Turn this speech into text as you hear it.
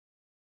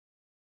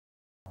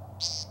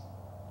This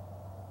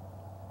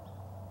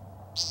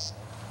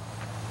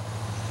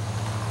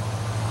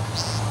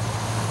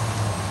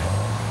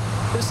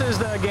is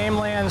the Game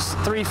Lands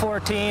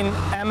 314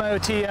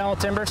 MOTL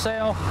timber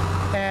sale,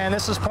 and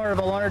this is part of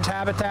a large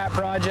habitat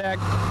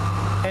project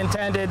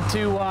intended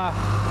to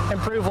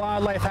improve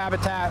wildlife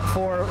habitat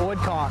for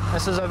woodcock.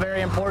 This is a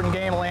very important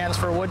game lands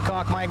for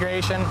woodcock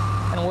migration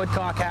and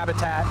woodcock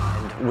habitat.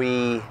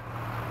 We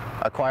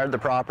acquired the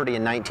property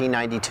in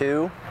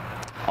 1992.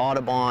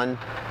 Audubon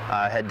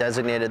had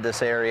designated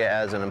this area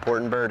as an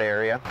important bird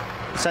area.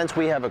 Since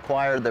we have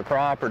acquired the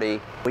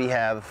property, we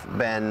have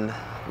been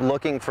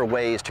looking for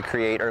ways to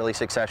create early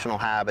successional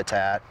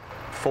habitat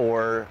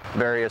for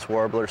various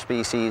warbler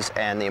species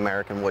and the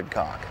American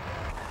woodcock.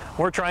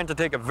 We're trying to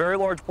take a very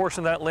large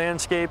portion of that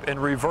landscape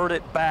and revert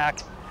it back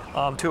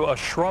to a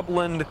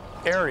shrubland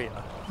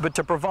area, but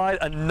to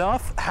provide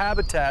enough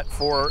habitat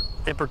for,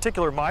 in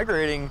particular,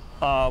 migrating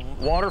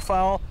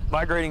waterfowl,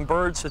 migrating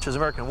birds such as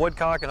American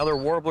woodcock and other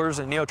warblers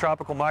and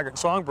neotropical migrant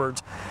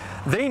songbirds.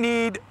 They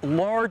need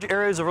large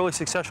areas of early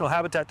successional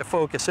habitat to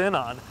focus in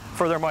on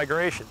for their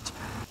migrations.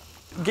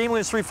 Game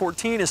Lands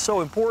 314 is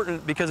so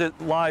important because it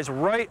lies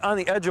right on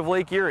the edge of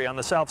Lake Erie on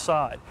the south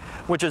side,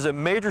 which is a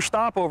major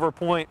stopover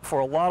point for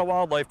a lot of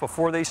wildlife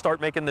before they start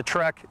making the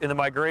trek in the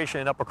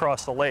migration up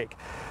across the lake.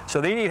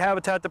 So they need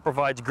habitat that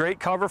provides great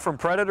cover from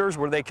predators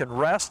where they can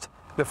rest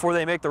before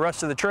they make the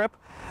rest of the trip,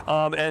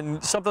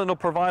 and something that'll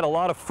provide a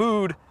lot of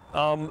food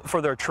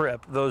for their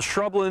trip. Those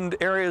shrubland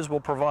areas will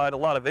provide a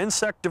lot of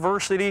insect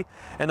diversity,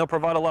 and they'll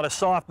provide a lot of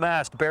soft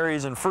mast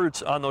berries and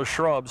fruits on those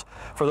shrubs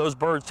for those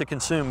birds to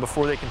consume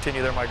before they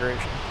continue their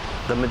migration.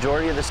 The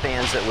majority of the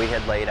stands that we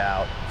had laid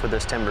out for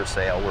this timber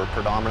sale were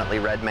predominantly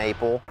red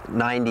maple.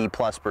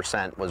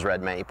 90+% was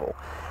red maple.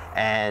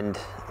 And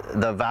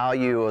the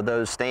value of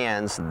those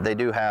stands, they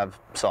do have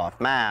soft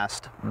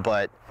mast,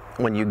 but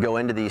when you go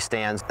into these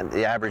stands,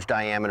 the average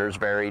diameters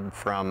varied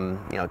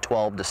from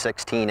 12 to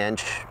 16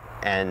 inch.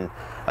 And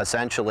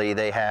essentially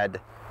they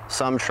had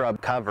some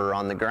shrub cover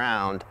on the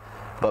ground,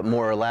 but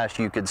more or less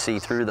you could see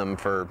through them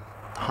for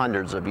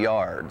hundreds of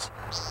yards.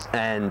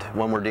 And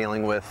when we're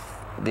dealing with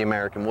the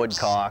American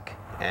woodcock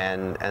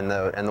and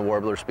the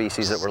warbler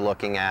species that we're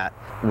looking at,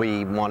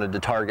 we wanted to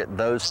target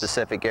those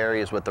specific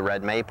areas with the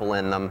red maple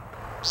in them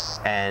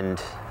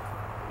and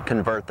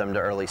convert them to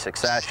early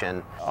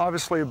succession.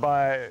 Obviously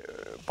by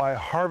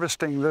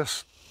harvesting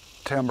this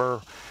timber,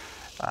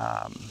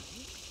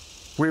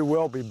 we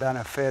will be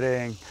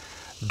benefiting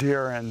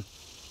deer and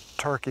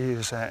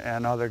turkeys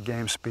and other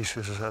game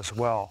species as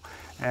well.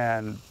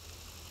 And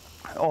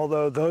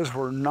although those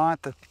were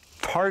not the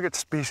target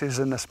species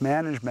in this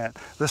management,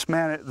 this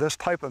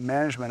type of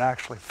management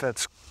actually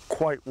fits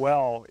quite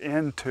well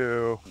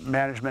into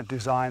management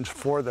designs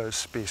for those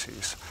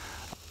species.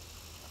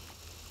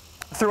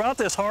 Throughout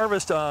this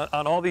harvest,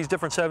 on all these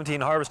different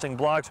 17 harvesting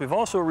blocks, we've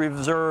also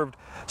reserved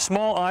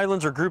small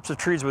islands or groups of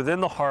trees within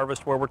the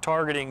harvest where we're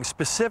targeting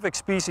specific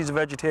species of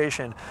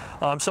vegetation.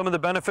 Some of the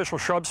beneficial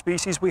shrub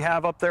species we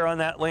have up there on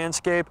that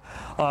landscape.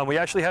 We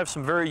actually have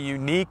some very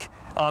unique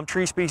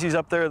tree species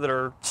up there that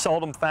are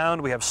seldom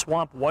found. We have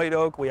swamp white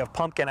oak, we have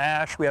pumpkin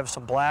ash, we have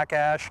some black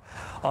ash,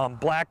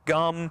 black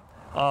gum,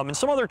 and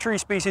some other tree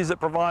species that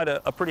provide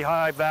a pretty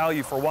high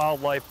value for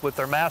wildlife with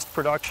their mast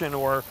production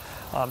or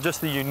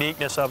just the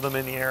uniqueness of them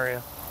in the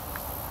area.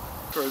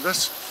 So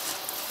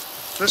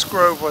this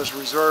grove was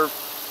reserved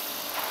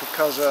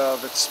because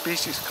of its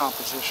species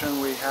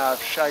composition. We have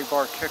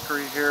shagbark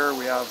hickory here,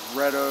 we have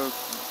red oak,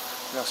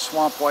 we have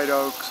swamp white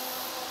oaks.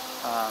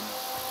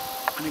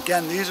 And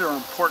again, these are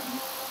important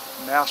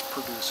mast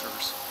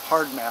producers,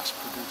 hard mast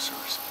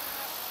producers.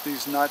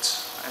 These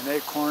nuts and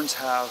acorns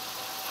have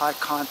high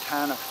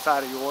content of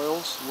fatty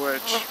oils,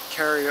 which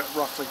carry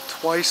roughly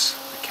twice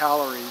the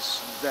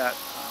calories that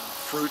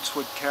fruits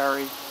would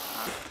carry.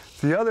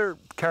 The other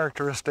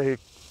characteristic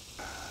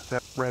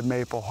that red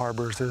maple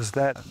harbors is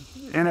that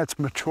in its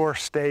mature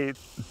state,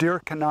 deer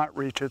cannot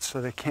reach it, so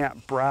they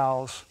can't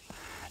browse.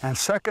 And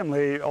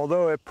secondly,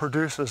 although it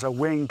produces a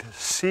winged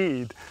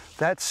seed,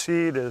 that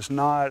seed is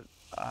not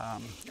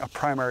a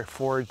primary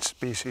forage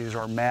species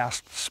or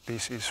mast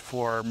species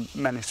for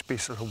many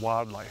species of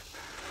wildlife.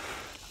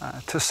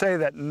 To say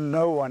that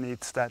no one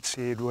eats that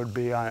seed would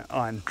be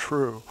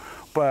untrue,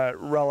 but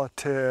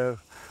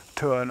relative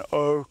to an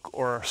oak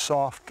or a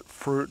soft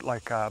fruit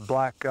like a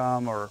black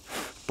gum or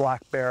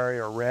blackberry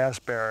or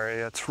raspberry,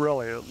 it's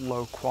really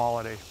low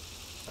quality.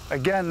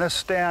 Again, this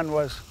stand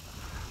was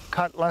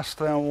cut less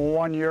than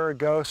 1 year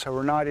ago, so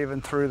we're not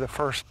even through the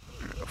first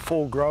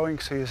full growing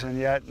season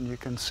yet, and you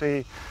can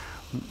see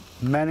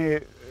many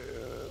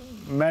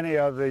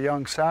of the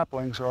young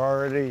saplings are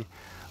already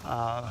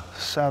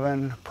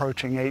 7,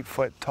 approaching 8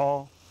 foot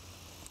tall.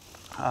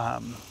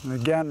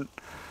 Again,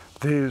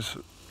 these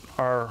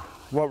are,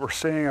 what we're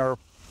seeing are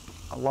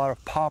a lot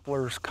of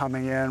poplars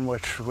coming in,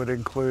 which would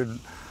include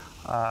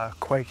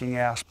quaking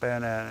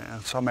aspen and in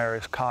some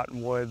areas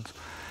cottonwoods.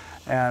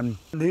 And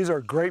these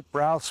are great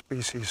browse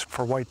species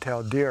for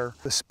white-tailed deer.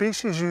 The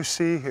species you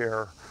see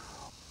here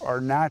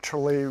are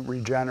naturally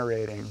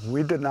regenerating.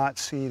 We did not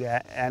seed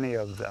any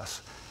of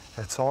this.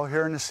 It's all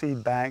here in the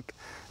seed bank,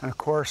 and of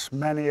course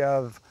many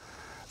of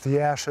the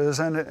ashes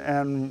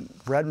and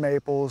red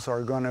maples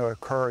are going to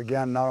occur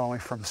again not only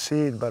from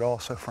seed but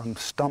also from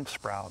stump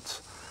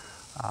sprouts.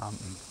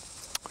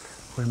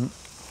 We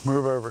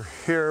move over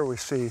here, we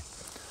see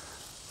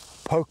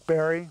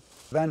pokeberry.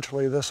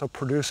 Eventually this will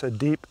produce a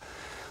deep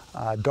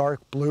dark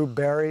blue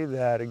berry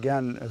that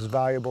again is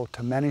valuable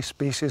to many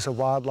species of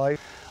wildlife.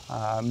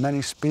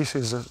 Many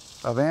species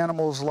of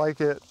animals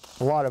like it.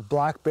 A lot of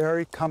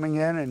blackberry coming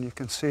in, and you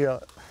can see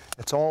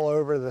it's all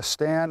over the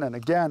stand. And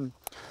again,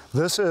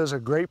 this is a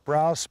great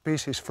browse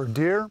species for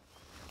deer.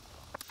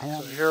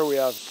 And so here we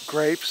have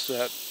grapes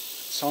that at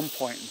some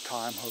point in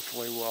time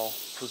hopefully will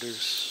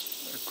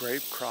produce a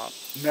grape crop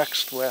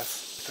mixed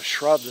with the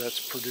shrub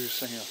that's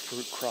producing a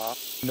fruit crop.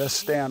 This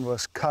stand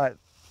was cut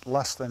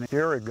less than a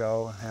year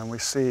ago, and we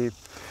see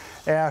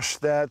ash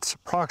that's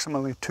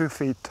approximately 2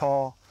 feet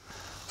tall.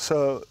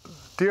 So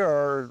deer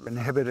are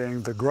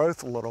inhibiting the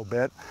growth a little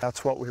bit.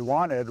 That's what we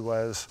wanted,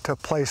 was to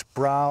place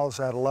browse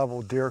at a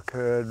level deer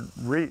could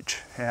reach.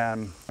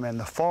 And in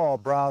the fall,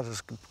 browse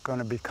is going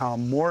to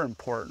become more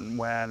important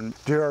when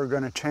deer are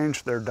going to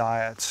change their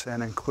diets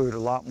and include a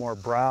lot more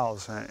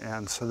browse.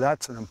 And so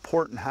that's an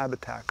important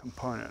habitat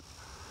component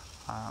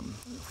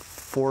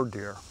for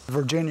deer.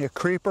 Virginia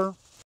creeper,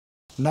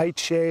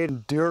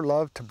 nightshade. Deer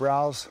love to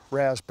browse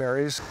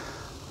raspberries.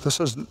 This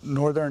is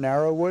northern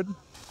arrowwood.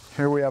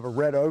 Here we have a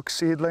red oak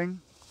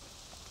seedling,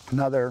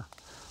 another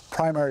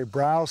primary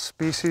browse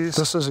species.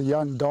 This is a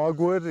young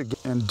dogwood,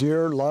 and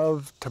deer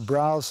love to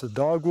browse the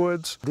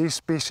dogwoods. These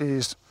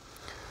species,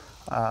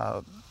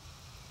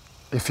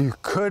 if you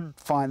could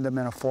find them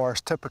in a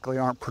forest, typically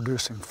aren't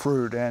producing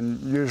fruit, and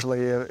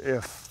usually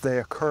if they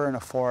occur in a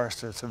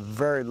forest, it's in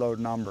very low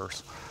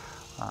numbers.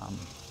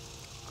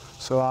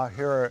 So out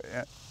here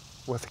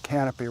with the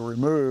canopy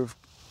removed,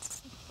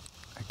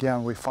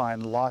 again, we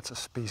find lots of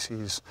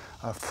species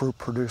of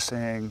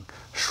fruit-producing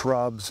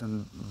shrubs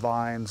and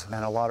vines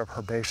and a lot of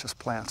herbaceous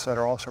plants that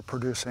are also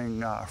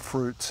producing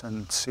fruits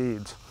and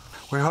seeds.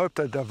 We hope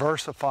to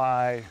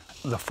diversify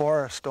the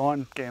forest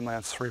on Game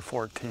Lands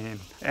 314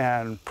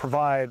 and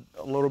provide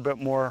a little bit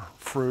more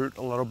fruit,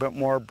 a little bit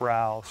more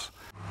browse.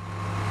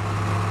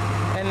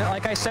 And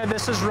like I said,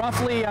 this is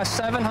roughly a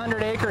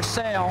 700-acre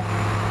sale,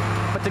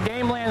 but the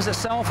Game Lands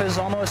itself is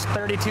almost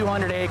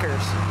 3,200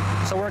 acres.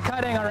 So we're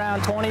cutting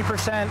around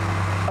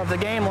 20% of the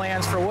game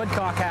lands for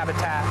woodcock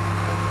habitat.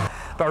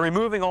 By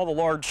removing all the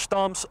large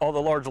stumps, all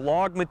the large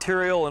log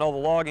material, and all the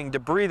logging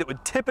debris that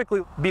would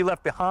typically be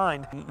left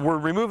behind, we're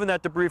removing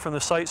that debris from the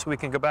site so we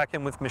can go back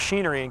in with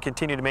machinery and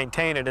continue to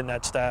maintain it in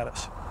that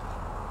status.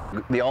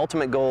 The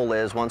ultimate goal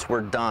is, once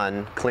we're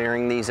done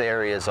clearing these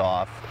areas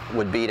off,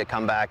 would be to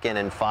come back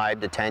in 5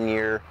 to 10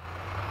 year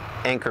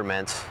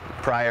increments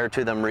prior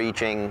to them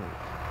reaching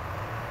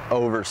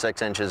over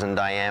 6 inches in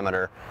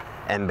diameter,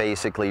 and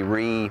basically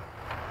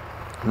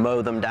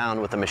re-mow them down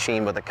with a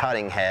machine with a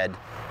cutting head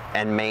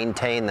and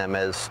maintain them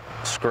as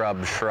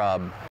scrub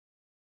shrub.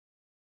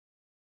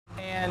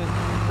 And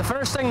the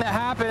first thing that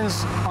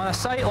happens on a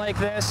site like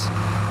this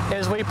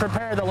is we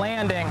prepare the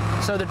landing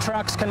so the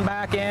trucks can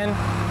back in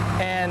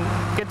and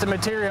get the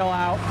material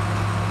out.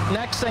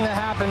 Next thing that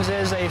happens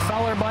is a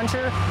feller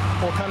buncher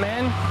will come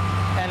in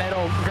and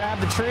it'll grab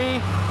the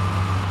tree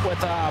with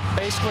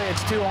basically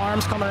its 2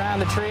 arms come around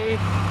the tree,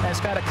 and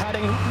it's got a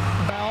cutting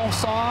bell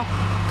saw,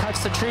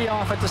 cuts the tree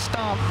off at the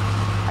stump,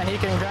 and he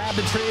can grab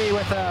the tree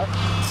with a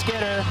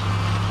skidder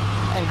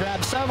and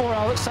grab several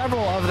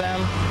of them,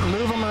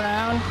 move them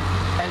around,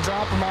 and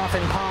drop them off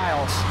in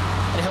piles.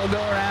 And he'll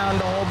go around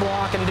the whole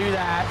block and do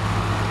that.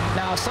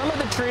 Now, some of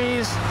the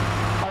trees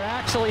are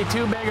actually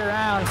too big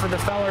around for the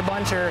feller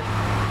buncher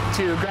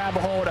to grab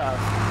a hold of.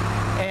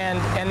 And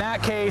in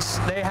that case,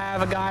 they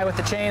have a guy with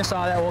the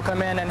chainsaw that will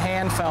come in and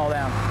hand fell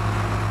them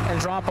and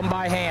drop them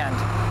by hand.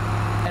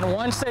 And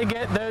once they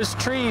get those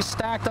trees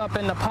stacked up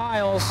in the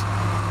piles,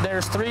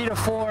 there's 3 to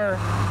 4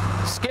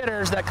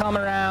 skidders that come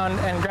around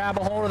and grab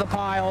a hold of the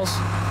piles,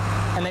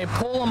 and they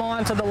pull them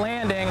onto the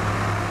landing.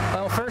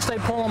 Well, first they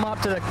pull them up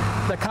to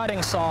the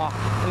cutting saw,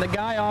 and the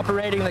guy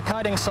operating the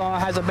cutting saw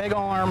has a big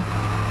arm.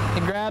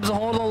 He grabs a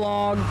hold of the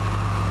log,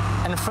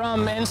 and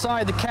from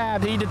inside the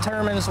cab, he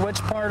determines which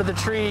part of the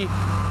tree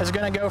is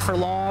going to go for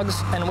logs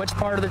and which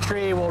part of the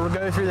tree will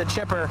go through the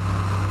chipper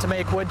to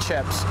make wood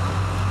chips.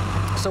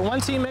 So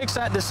once he makes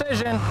that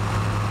decision,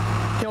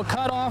 he'll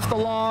cut off the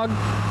log,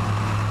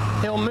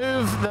 he'll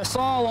move the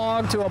saw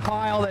log to a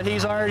pile that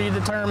he's already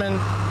determined,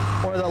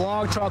 or the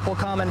log truck will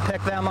come and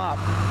pick them up.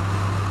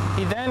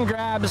 He then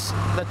grabs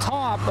the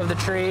top of the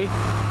tree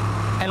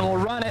and will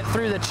run it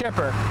through the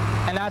chipper,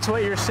 and that's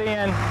what you're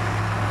seeing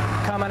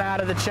coming out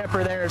of the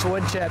chipper there is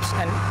wood chips,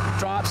 and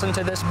drops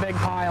into this big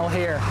pile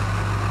here.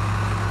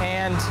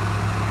 And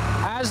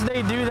as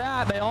they do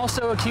that, they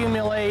also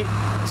accumulate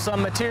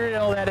some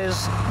material that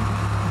is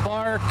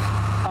bark,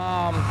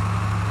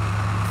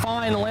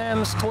 fine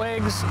limbs,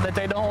 twigs that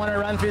they don't want to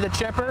run through the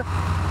chipper.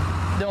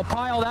 They'll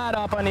pile that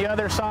up on the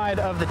other side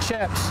of the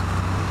chips.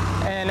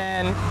 And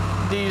then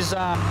these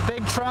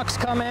big trucks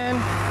come in.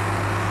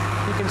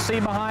 You can see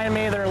behind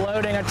me, they're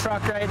loading a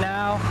truck right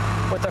now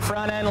with a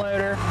front end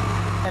loader,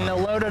 and they'll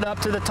load it up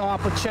to the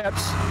top with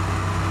chips.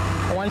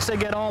 Once they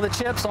get all the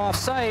chips off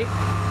site,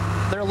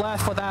 they're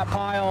left with that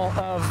pile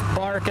of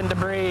bark and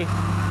debris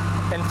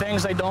and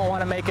things they don't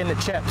want to make into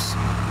chips.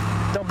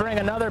 They'll bring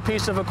another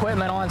piece of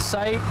equipment on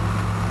site.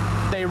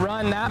 They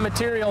run that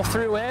material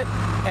through it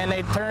and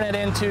they turn it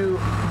into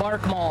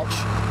bark mulch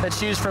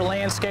that's used for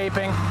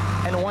landscaping.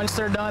 And once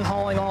they're done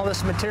hauling all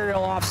this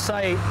material off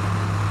site,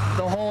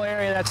 the whole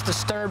area that's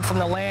disturbed from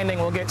the landing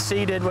will get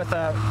seeded with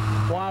a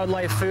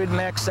wildlife food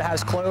mix that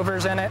has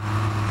clovers in it.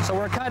 So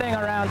we're cutting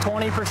around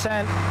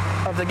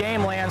 20% of the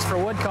game lands for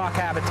woodcock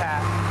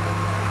habitat.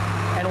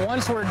 And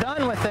once we're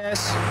done with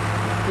this,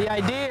 the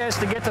idea is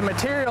to get the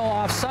material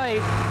off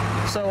site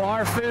so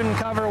our food and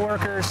cover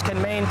workers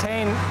can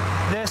maintain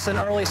this in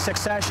early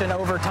succession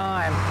over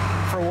time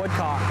for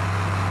woodcock.